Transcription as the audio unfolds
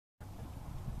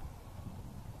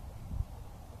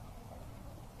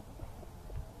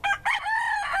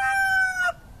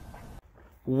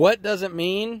What does it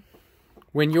mean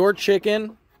when your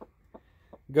chicken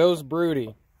goes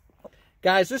broody?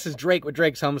 Guys, this is Drake with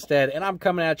Drake's Homestead, and I'm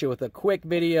coming at you with a quick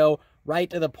video, right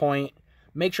to the point.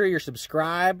 Make sure you're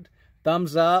subscribed,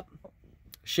 thumbs up,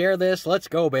 share this. Let's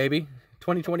go, baby.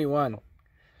 2021.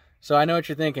 So I know what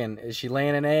you're thinking. Is she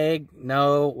laying an egg?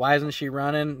 No. Why isn't she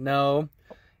running? No.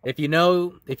 If you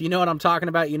know what I'm talking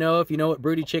about, if you know what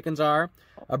broody chickens are.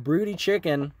 A broody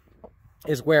chicken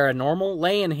is where a normal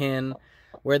laying hen,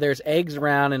 where there's eggs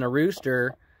around, and a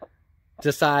rooster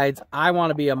decides, I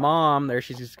want to be a mom. There,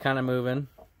 she's just kind of moving.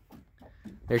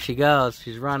 There she goes.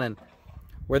 She's running.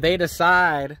 Where they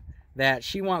decide that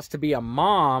she wants to be a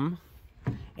mom,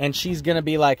 and she's going to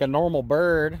be like a normal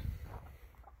bird,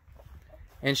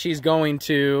 and she's going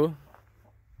to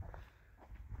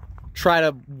try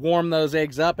to warm those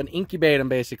eggs up and incubate them,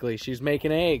 basically. She's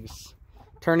making eggs,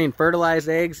 turning fertilized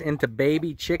eggs into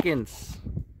baby chickens.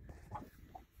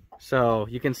 So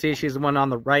you can see she's the one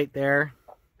on the right there,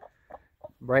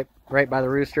 right by the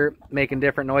rooster, making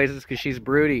different noises because she's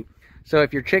broody. So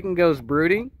if your chicken goes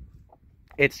broody,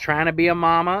 it's trying to be a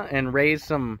mama and raise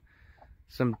some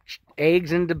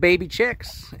eggs into baby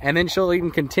chicks. And then she'll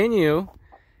even continue,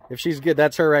 if she's good.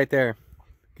 That's her right there.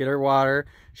 Get her water.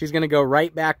 She's going to go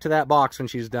right back to that box when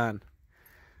she's done.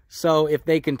 So if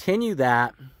they continue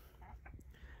that,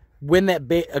 when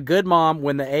a good mom,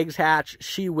 when the eggs hatch,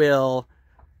 she will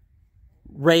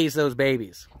raise those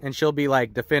babies, and she'll be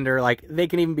like defender. Like, they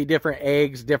can even be different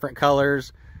eggs, different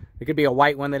colors. It could be a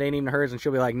white one that ain't even hers, and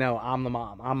she'll be like, no, I'm the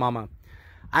mom, I'm mama.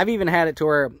 I've even had it to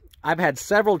where I've had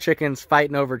several chickens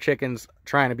fighting over chickens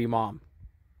trying to be mom.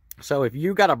 So if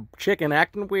you got a chicken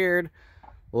acting weird,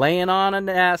 laying on a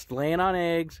nest, laying on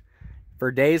eggs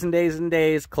for days and days and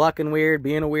days, clucking weird,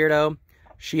 being a weirdo,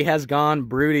 she has gone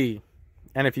broody.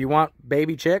 And if you want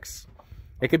baby chicks,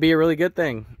 it could be a really good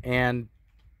thing. And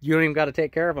you don't even got to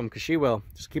take care of them, because she will.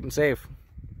 Just keep them safe.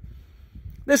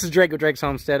 This is Drake with Drake's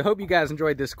Homestead. Hope you guys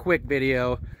enjoyed this quick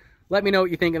video. Let me know what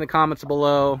you think in the comments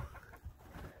below.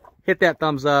 Hit that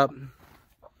thumbs up.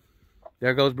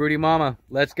 There goes broody mama.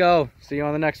 Let's go. See you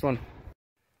on the next one.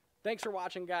 Thanks for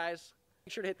watching, guys.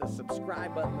 Make sure to hit the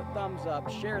subscribe button, the thumbs up,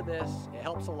 share this. It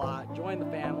helps a lot. Join the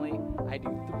family. I do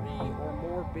 3 or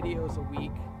more videos a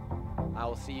week. I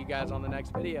will see you guys on the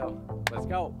next video. Let's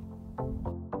go.